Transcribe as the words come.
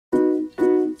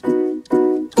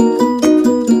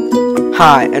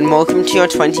Hi, and welcome to your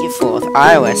 24th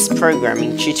iOS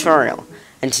programming tutorial.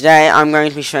 And today I'm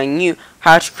going to be showing you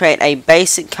how to create a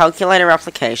basic calculator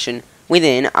application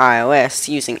within iOS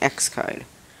using Xcode.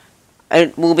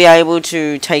 It will be able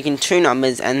to take in two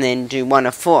numbers and then do one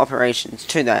of four operations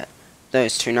to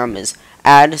those two numbers: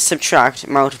 add, subtract,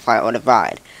 multiply, or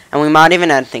divide. And we might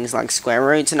even add things like square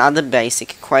roots and other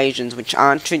basic equations which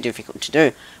aren't too difficult to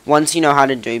do once you know how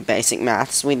to do basic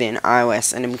maths within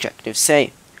iOS and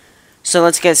Objective-C. So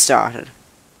let's get started.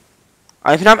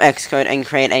 Open up Xcode and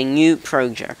create a new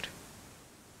project.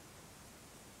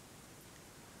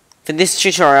 For this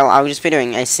tutorial, I will just be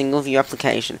doing a single view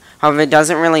application. However, it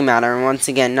doesn't really matter, and once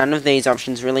again, none of these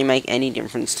options really make any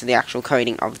difference to the actual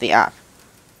coding of the app.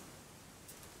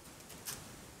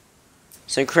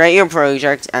 So create your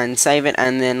project and save it,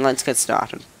 and then let's get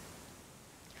started.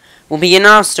 We'll begin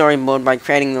our storyboard by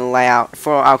creating the layout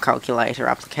for our calculator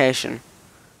application.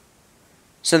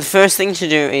 So the first thing to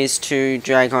do is to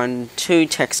drag on two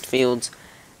text fields,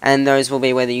 and those will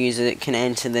be where the user can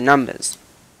enter the numbers.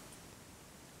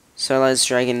 So let's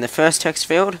drag in the first text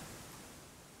field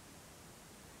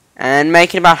and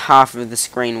make it about half of the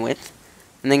screen width,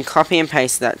 and then copy and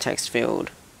paste that text field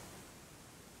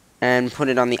and put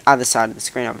it on the other side of the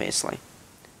screen, obviously.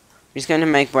 I'm just going to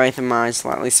make both of mine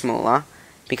slightly smaller,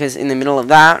 because in the middle of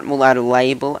that we'll add a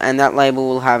label, and that label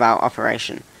will have our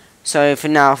operation. So for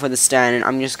now, for the standard,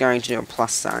 I'm just going to do a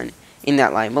plus sign in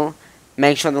that label.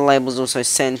 Make sure the label is also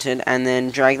centered, and then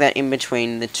drag that in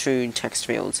between the two text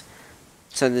fields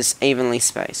so this evenly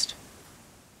spaced.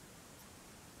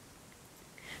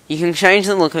 You can change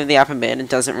the look of the app a bit, it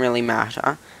doesn't really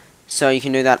matter, so you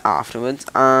can do that afterwards.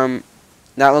 That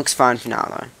looks fine for now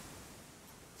though.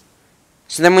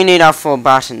 So then we need our four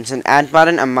buttons: an add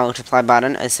button, a multiply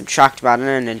button, a subtract button,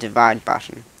 and a divide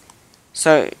button.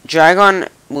 So drag on,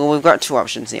 well, we've got two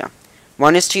options here.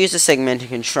 One is to use the segmented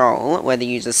control, where the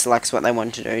user selects what they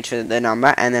want to do to the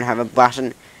number, and then have a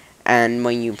button, and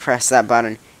when you press that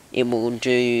button, it will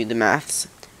do the maths.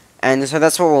 And so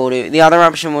that's what we'll do. The other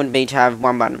option would be to have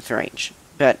one button for each,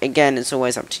 but again, it's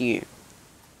always up to you.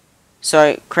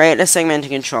 So create a segmented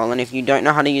control, and if you don't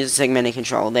know how to use a segmented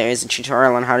control, there is a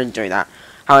tutorial on how to do that.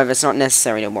 However, it's not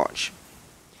necessary to watch.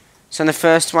 So in the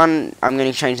first one, I'm going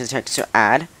to change the text to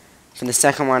add. For the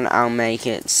second one, I'll make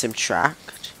it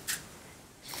subtract.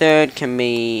 Third can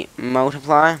be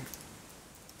multiply.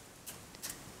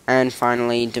 And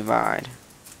finally, divide.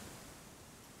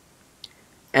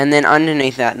 And then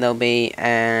underneath that, there'll be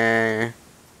a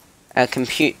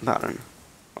compute button,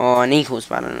 or an equals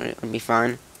button would be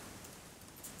fine.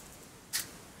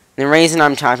 The reason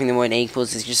I'm typing the word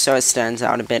equals is just so it stands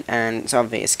out a bit, and it's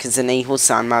obvious, because an equals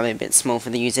sign might be a bit small for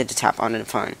the user to tap on the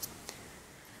phone.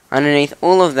 Underneath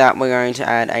all of that, we're going to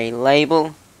add a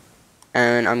label,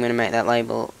 and I'm going to make that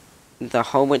label the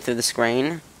whole width of the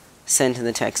screen, center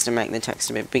the text and make the text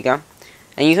a bit bigger.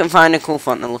 And you can find a cool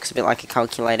font that looks a bit like a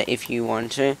calculator if you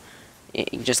want to.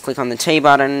 You just click on the T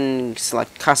button,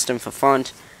 select custom for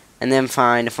font, and then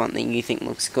find a font that you think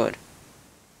looks good.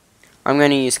 I'm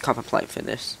going to use Copperplate for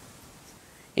this.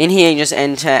 In here, just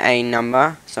enter a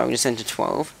number, so I'll just enter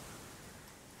 12.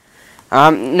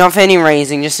 Not for any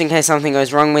reason, just in case something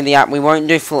goes wrong with the app. We won't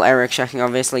do full error checking,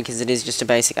 obviously, because it is just a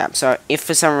basic app. So if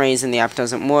for some reason the app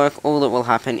doesn't work, all that will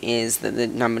happen is that the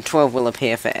number 12 will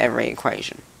appear for every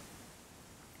equation.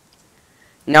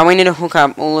 Now we need to hook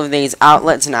up all of these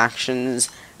outlets and actions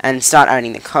and start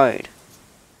adding the code.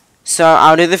 So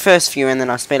I'll do the first few, and then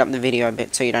I'll speed up the video a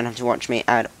bit so you don't have to watch me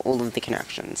add all of the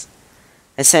connections.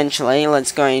 Essentially,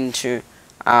 let's go into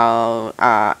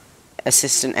our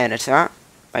assistant editor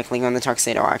by clicking on the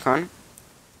tuxedo icon,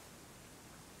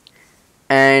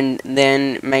 and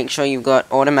then make sure you've got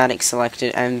automatic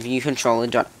selected and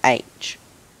viewcontroller.h.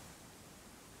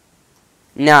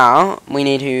 Now we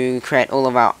need to create all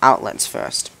of our outlets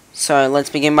first. So let's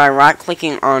begin by right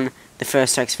clicking on the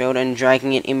first text field and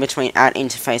dragging it in between at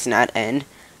interface and at end,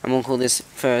 and we'll call this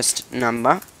first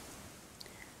number,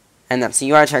 and that's the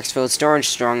UI text field storage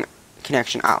strong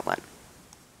connection outlet.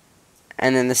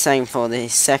 And then the same for the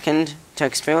second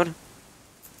text field,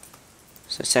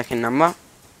 so second number,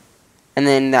 and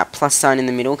then that plus sign in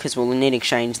the middle, because we'll need to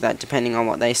change that depending on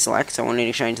what they select, so we'll need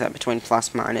to change that between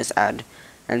plus, minus, add,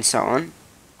 and so on.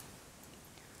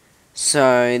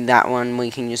 So that one we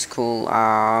can just call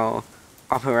our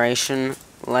operation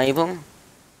label,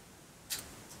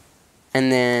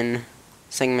 and then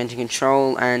segmented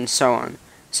control, and so on.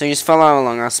 So just follow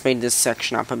along, I'll speed this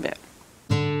section up a bit.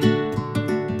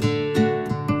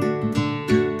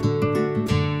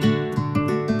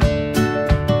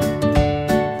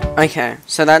 Okay,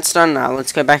 so that's done now.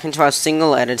 Let's go back into our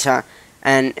single editor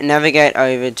and navigate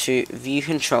over to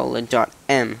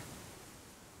viewcontroller.m.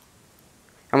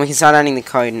 And we can start adding the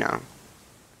code now.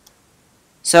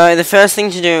 So the first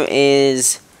thing to do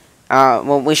is,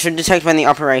 well, we should detect when the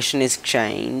operation is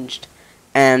changed,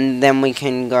 and then we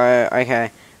can go,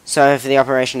 okay, so if the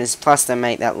operation is plus, then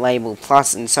make that label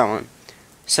plus, and so on.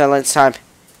 So let's type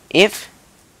if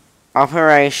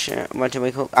operation, what do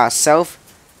we call,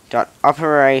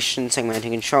 self.operation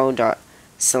segmenting control dot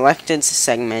selected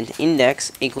segment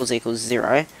index equals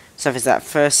 0. So if it's that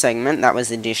first segment, that was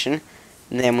addition,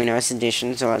 then we know it's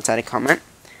addition, so let's add a comment.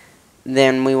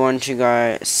 Then we want to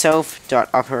go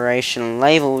self.operation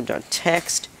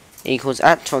label.text equals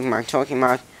 @ talking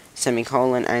mark,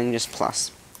 semicolon, and just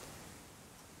plus.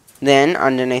 Then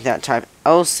underneath that type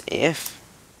else if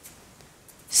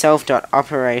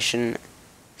self.operation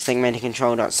segmenting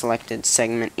control.selected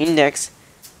segment index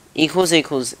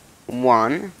equals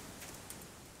 1.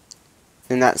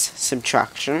 Then that's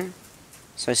subtraction.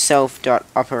 So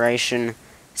self.operation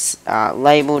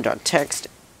label.text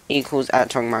equals @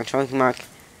 talking mark,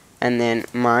 and then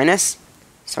minus.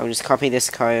 So I'll just copy this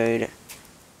code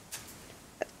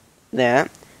there,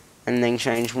 and then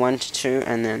change 1 to 2,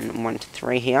 and then 1 to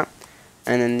 3 here.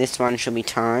 And then this one should be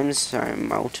times, so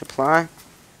multiply.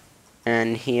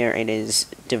 And here it is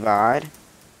divide.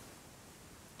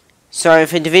 So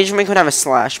for division we could have a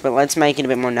slash, but let's make it a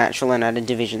bit more natural and add a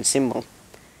division symbol.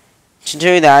 To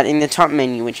do that, in the top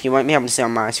menu, which you won't be able to see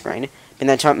on my screen, but in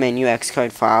the top menu,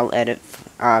 Xcode file, edit,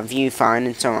 view, find,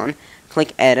 and so on,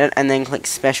 click edit, and then click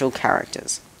special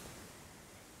characters.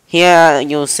 Here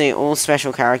you'll see all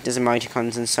special characters,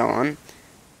 emoticons, and so on,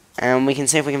 and we can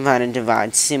see if we can find a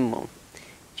divide symbol.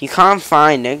 If you can't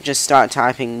find it, just start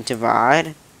typing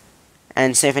divide,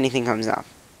 and see if anything comes up.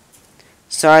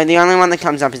 So the only one that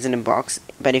comes up is in a box,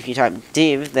 but if you type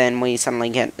div, then we suddenly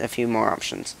get a few more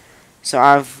options. So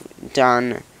I've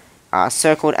done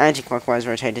circled anti-clockwise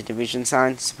rotated division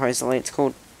sign, supposedly it's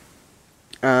called.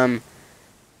 And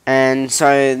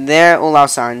so there, all our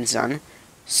signs done.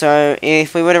 So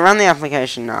if we were to run the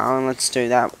application now, and let's do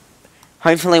that,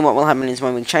 hopefully what will happen is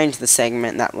when we change the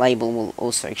segment, that label will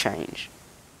also change.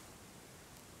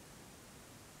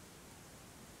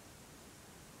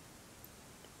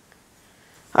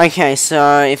 Okay,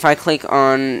 so if I click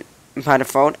on, by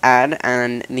default, add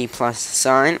and the plus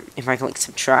sign, if I click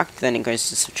subtract, then it goes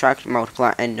to subtract,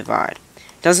 multiply, and divide.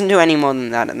 It doesn't do any more than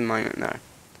that at the moment, though.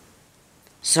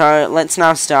 So let's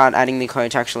now start adding the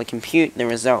code to actually compute the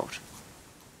result.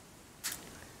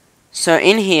 So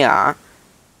in here,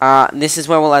 this is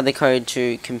where we'll add the code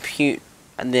to compute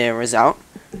the result.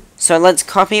 So let's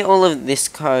copy all of this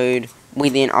code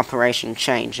within operation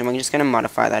change, and we're just going to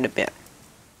modify that a bit.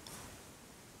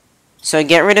 So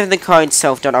get rid of the code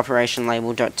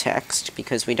self.operationLabel.text,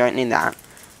 because we don't need that.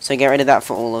 So get rid of that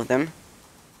for all of them.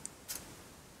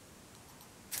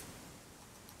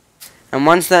 And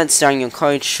once that's done, your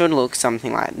code should look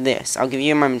something like this. I'll give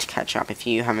you a moment to catch up if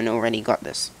you haven't already got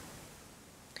this.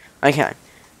 Okay,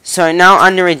 so now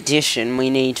under addition, we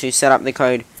need to set up the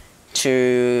code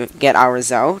to get our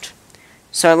result.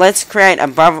 So let's create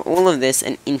above all of this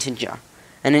an integer.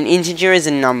 And an integer is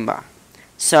a number.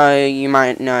 So you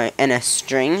might know ns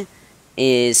string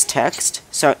is text,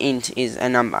 so int is a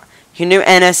number. You can do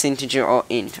ns integer or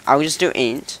int. I'll just do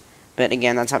int, but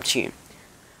again, that's up to you.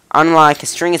 Unlike a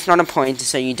string, it's not a pointer,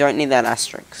 so you don't need that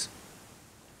asterisk.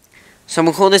 So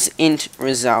we'll call this int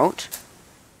result,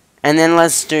 and then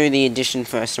let's do the addition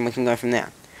first, and we can go from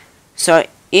there. So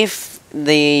if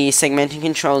the segmenting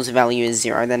control's value is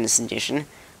 0, then it's addition.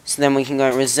 So then we can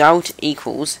go result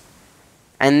equals,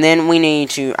 and then we need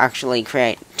to actually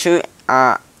create two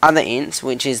other ints,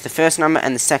 which is the first number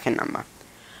and the second number.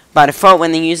 By default,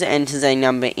 when the user enters a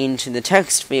number into the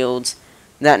text fields,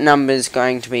 that number is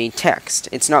going to be text.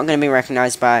 It's not going to be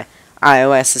recognized by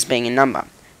iOS as being a number.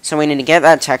 So we need to get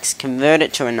that text, convert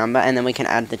it to a number, and then we can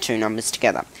add the two numbers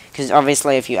together. Because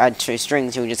obviously if you add two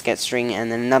strings, you'll just get string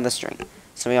and then another string.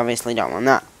 So we obviously don't want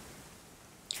that.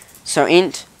 So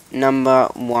int number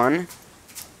 1,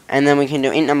 and then we can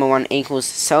do int number 1 equals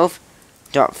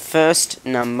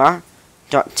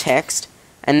self.firstNumber.text,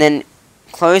 and then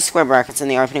close square brackets,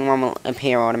 and the opening one will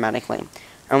appear automatically.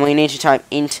 And we need to type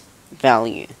int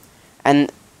value.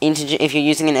 And integer, if you're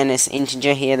using an ns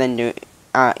integer here, then do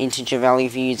integer value.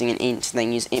 If you're using an int,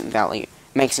 then use int value.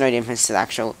 Makes no difference to the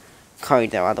actual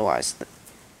code though otherwise.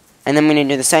 And then we need to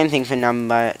do the same thing for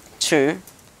number 2,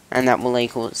 and that will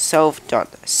equal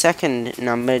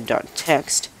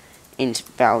self.secondNumber.text int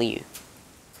value.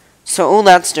 So all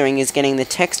that's doing is getting the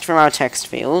text from our text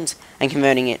fields and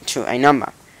converting it to a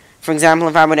number. For example,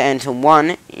 if I were to enter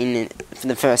 1 for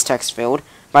the first text field,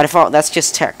 By default, that's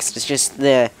just text. It's just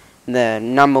the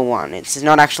number 1. It's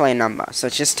not actually a number, so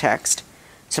it's just text.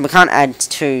 So we can't add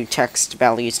two text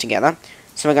values together.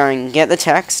 So we're going to get the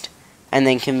text, and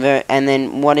then convert, and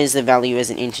then what is the value as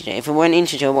an integer? If it were an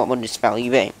integer, what would this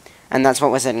value be? And that's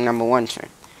what we're setting number 1 to.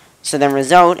 So then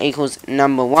result equals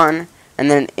number 1,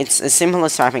 and then it's as simple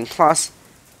as typing plus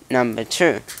number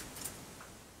 2.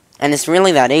 And it's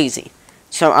really that easy.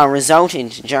 So our result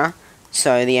integer,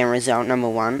 so the end result number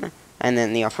 1, and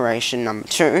then the operation number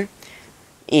 2,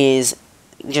 is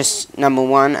just number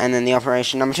 1 and then the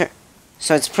operation number 2.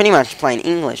 So it's pretty much plain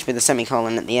English with a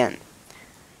semicolon at the end.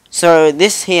 So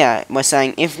this here, we're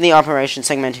saying if the operation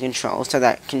segmented control, so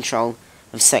that control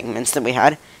of segments that we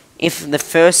had, if the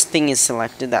first thing is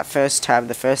selected, that first tab,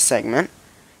 the first segment,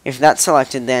 if that's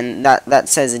selected, then that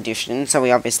says addition, so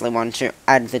we obviously want to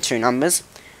add the two numbers.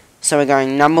 So we're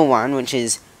going number 1, which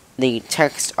is the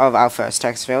text of our first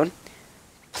text field,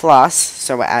 plus,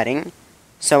 so we're adding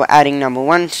number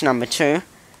 1 to number 2,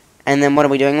 and then what are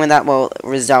we doing with that? Well,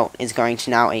 result is going to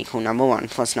now equal number 1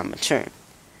 plus number 2.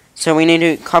 So we need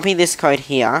to copy this code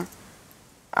here,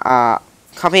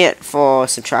 copy it for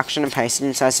subtraction and paste it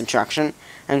inside subtraction,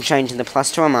 and change the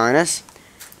plus to a minus.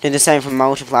 Do the same for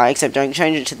multiply, except don't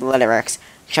change it to the letter X,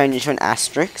 change it to an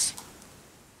asterisk.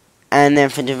 And then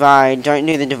for divide, don't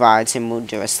do the divide symbol,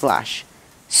 do a slash.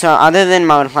 So other than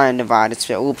multiply and divide, it's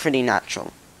all pretty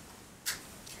natural.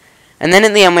 And then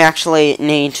at the end we actually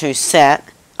need to set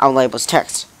our label's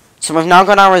text. So we've now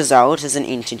got our result as an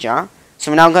integer, so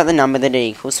we've now got the number that it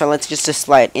equals, so let's just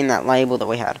display it in that label that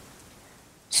we had.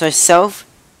 So self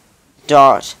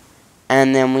dot,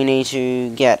 and then we need to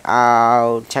get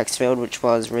our text field, which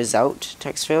was result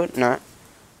text field. No,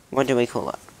 what do we call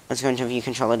it? Let's go into view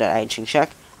controller.h and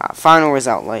check. Final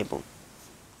result label.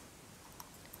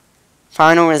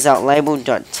 Final result label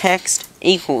dot text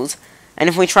equals, and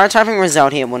if we try typing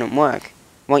result here, it wouldn't work.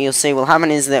 What you'll see will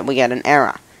happen is that we get an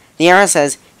error. The error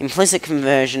says implicit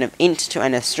conversion of int to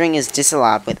NS string is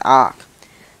disallowed with arc.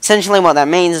 Essentially what that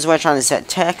means is we're trying to set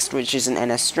text, which is an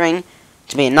NS string,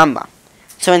 to be a number.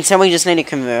 So instead we just need to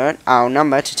convert our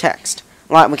number to text,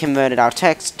 like we converted our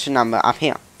text to number up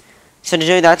here. So to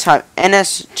do that, type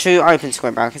ns2 open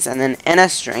square brackets and then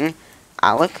nsstring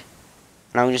alloc,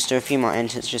 and I'll just do a few more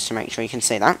enters just to make sure you can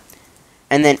see that,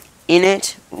 and then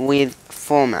init with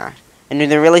format, and do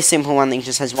the really simple one that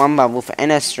just has one bubble for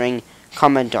nsstring,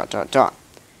 comma, dot, dot, dot.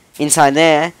 Inside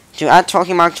there, do @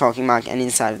 talking mark, and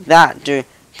inside of that, do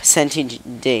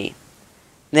 %d.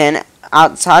 Then,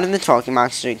 outside of the talking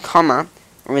marks, do comma,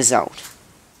 result.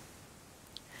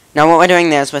 Now what we're doing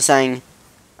there is we're saying,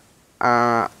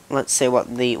 let's see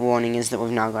what the warning is that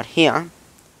we've now got here.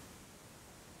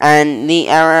 And the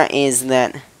error is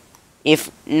that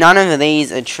if none of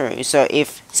these are true, so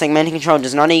if segmenting control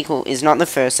does not equal, is not the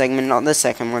first segment, not the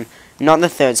second one, not the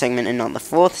third segment, and not the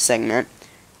fourth segment,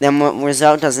 then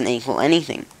result doesn't equal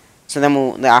anything. So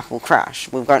then the app will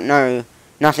crash. We've got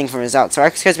nothing for result. So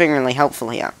Xcode's being really helpful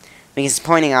here, because it's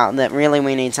pointing out that really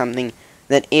we need something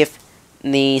that if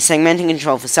the segmenting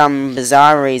control for some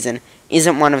bizarre reason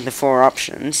isn't one of the 4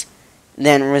 options,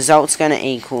 then result's going to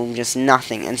equal just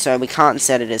nothing, and so we can't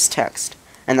set it as text,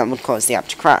 and that would cause the app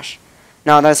to crash.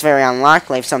 Now that's very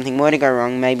unlikely. If something were to go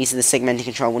wrong, maybe the segmenting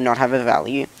control would not have a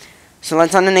value. So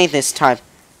let's underneath this type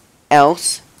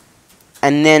else,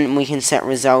 and then we can set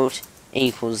result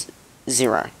equals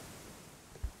 0.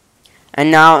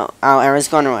 And now our error's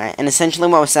gone away, and essentially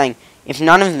what we're saying, if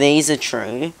none of these are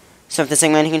true, so if the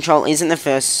segmenting control isn't the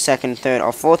first, second, third,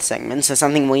 or fourth segment, so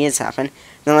something weird's happened,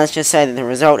 then let's just say that the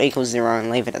result equals 0 and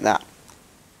leave it at that.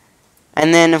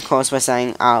 And then, of course, we're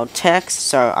saying our text,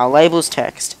 so our label's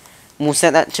text, we'll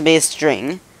set that to be a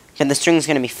string, but the string's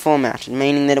going to be formatted,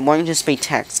 meaning that it won't just be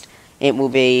text. It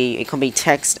could be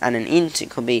text and an int, it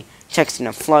could be text and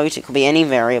a float, it could be any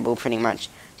variable pretty much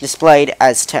displayed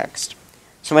as text.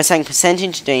 So we're saying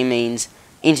 %d means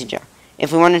integer.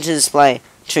 If we wanted to display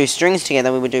 2 strings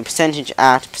together, we would do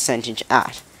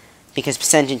 %at, because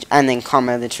percentage and then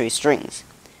comma the 2 strings.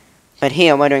 But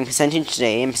here we're doing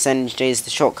 %d, and %d is the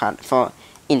shortcut for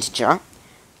integer,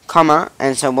 comma,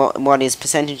 and so what is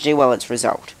 %d? Well, it's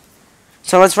result.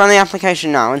 So let's run the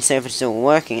application now and see if it's still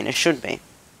working, and it should be.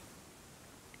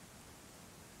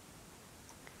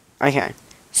 Okay,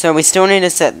 so we still need to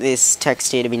set this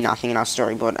text here to be nothing in our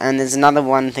storyboard, and there's another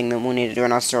one thing that we'll need to do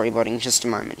in our storyboard in just a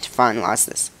moment to finalize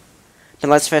this. But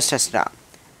let's first test it out.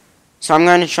 So I'm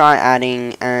going to try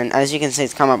adding, and as you can see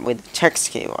it's come up with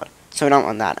text keyword, so we don't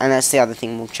want that, and that's the other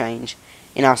thing we'll change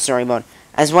in our storyboard,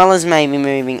 as well as maybe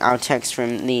moving our text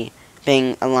from the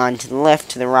being aligned to the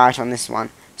left to the right on this one,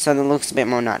 so that it looks a bit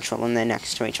more natural and they're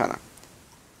next to each other.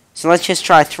 So let's just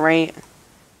try 3,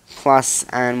 plus,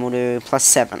 and we'll do plus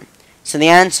 7. So the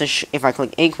answer, if I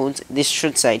click equals, this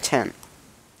should say 10.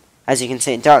 As you can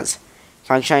see, it does.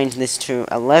 If I change this to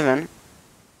 11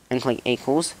 and click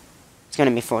equals, it's going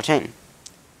to be 14.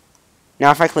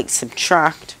 Now if I click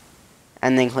subtract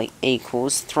and then click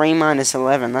equals, 3 minus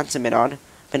 11, that's a bit odd,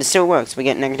 but it still works. We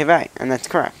get negative 8, and that's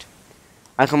correct.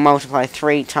 I can multiply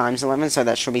 3 times 11, so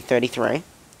that should be 33.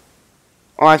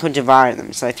 Or I could divide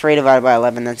them. So 3 divided by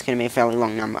 11, that's going to be a fairly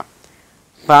long number.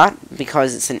 But,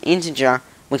 because it's an integer,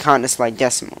 we can't display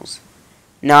decimals.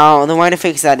 Now, the way to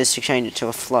fix that is to change it to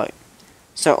a float.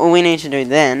 So all we need to do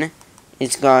then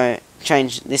is go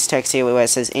change this text here where it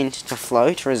says int to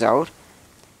float result.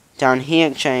 Down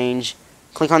here,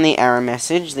 click on the error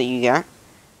message that you get,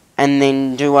 and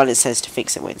then do what it says to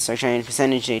fix it with. So change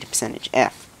 %d to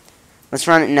 %f. Let's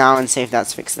run it now and see if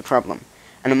that's fixed the problem.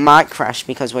 And it might crash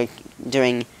because we're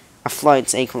doing a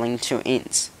floats equaling 2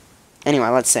 ints. Anyway,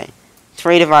 let's see.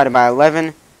 3 divided by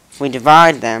 11, if we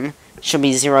divide them, it should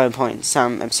be 0 point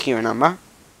some obscure number.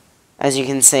 As you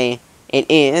can see, it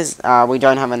is. We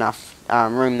don't have enough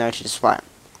room though to display it.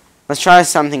 Let's try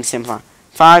something simpler.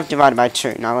 5 divided by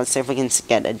 2. Now let's see if we can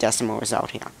get a decimal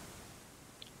result here.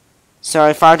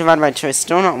 So 5 divided by 2 is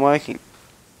still not working.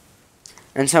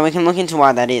 And so we can look into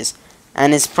why that is.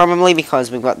 And it's probably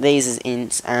because we've got these as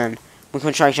ints, and we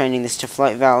can try changing this to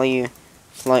float value,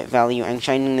 and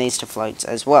changing these to floats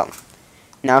as well.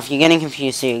 Now if you're getting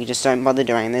confused here, you just don't bother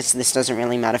doing this. This doesn't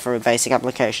really matter for a basic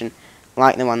application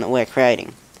like the one that we're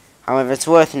creating. However, it's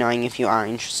worth knowing if you are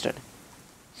interested.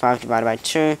 5 divided by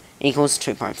 2 equals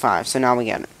 2.5, so now we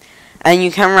get it. And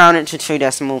you can round it to 2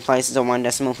 decimal places or 1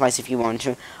 decimal place if you want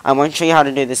to. I won't show you how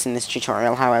to do this in this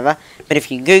tutorial, however, but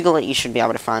if you Google it, you should be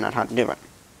able to find out how to do it.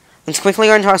 Let's quickly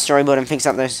go into our storyboard and fix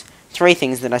up those 3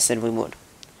 things that I said we would.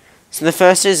 So the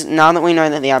first is, now that we know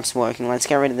that the app's working, let's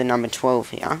get rid of the number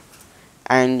 12 here,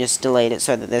 and just delete it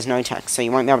so that there's no text, so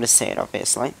you won't be able to see it,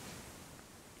 obviously.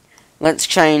 Let's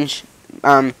change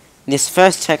this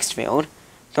first text field,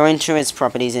 go into its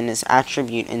properties in its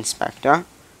attribute inspector.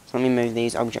 So let me move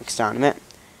these objects down a bit.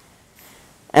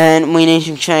 And we need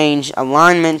to change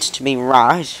alignment to be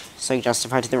right, so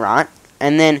justify to the right.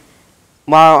 And then,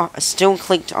 while still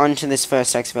clicked onto this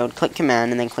first text field, click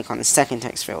command and then click on the second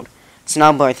text field. So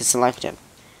now both are selected.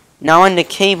 Now under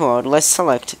keyboard, let's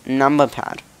select number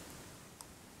pad.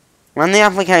 Run the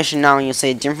application now and you'll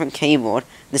see a different keyboard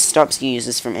that stops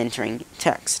users from entering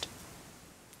text.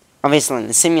 Obviously in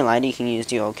the simulator you can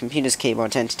use your computer's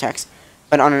keyboard to enter text,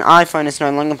 but on an iPhone it's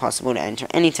no longer possible to enter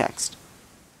any text.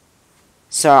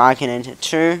 So I can enter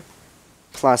 2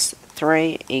 plus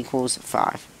 3 equals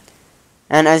 5.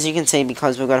 And as you can see,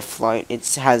 because we've got a float,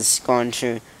 it has gone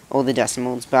to all the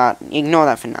decimals, but ignore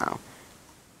that for now.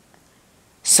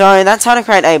 So that's how to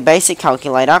create a basic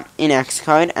calculator in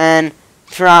Xcode, and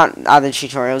throughout other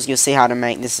tutorials you'll see how to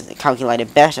make this calculator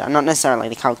better. Not necessarily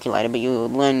the calculator, but you'll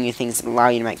learn new things that allow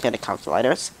you to make better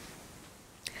calculators.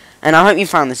 And I hope you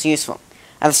found this useful.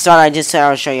 At the start I did say I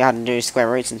would show you how to do square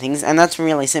roots and things, and that's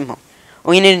really simple.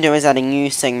 All you need to do is add a new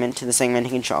segment to the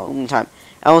segmenting control and type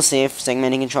else if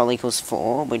segmenting control equals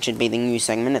 4, which would be the new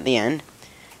segment at the end.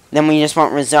 Then we just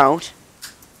want result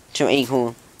to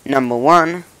equal number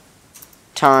 1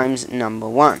 times number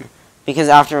 1. Because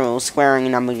after all, squaring a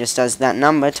number just does that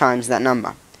number times that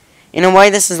number. In a way,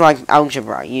 this is like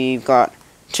algebra. You've got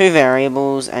 2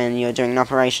 variables and you're doing an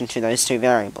operation to those 2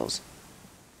 variables.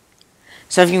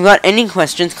 So if you've got any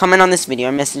questions, comment on this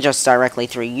video, message us directly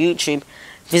through YouTube,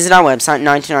 visit our website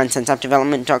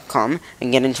 99centsappdevelopment.com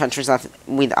and get in touch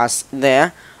with us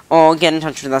there, or get in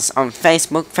touch with us on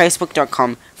Facebook,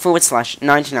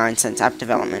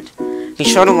 facebook.com/99centsappdevelopment. Be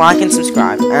sure to like and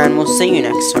subscribe, and we'll see you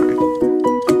next time.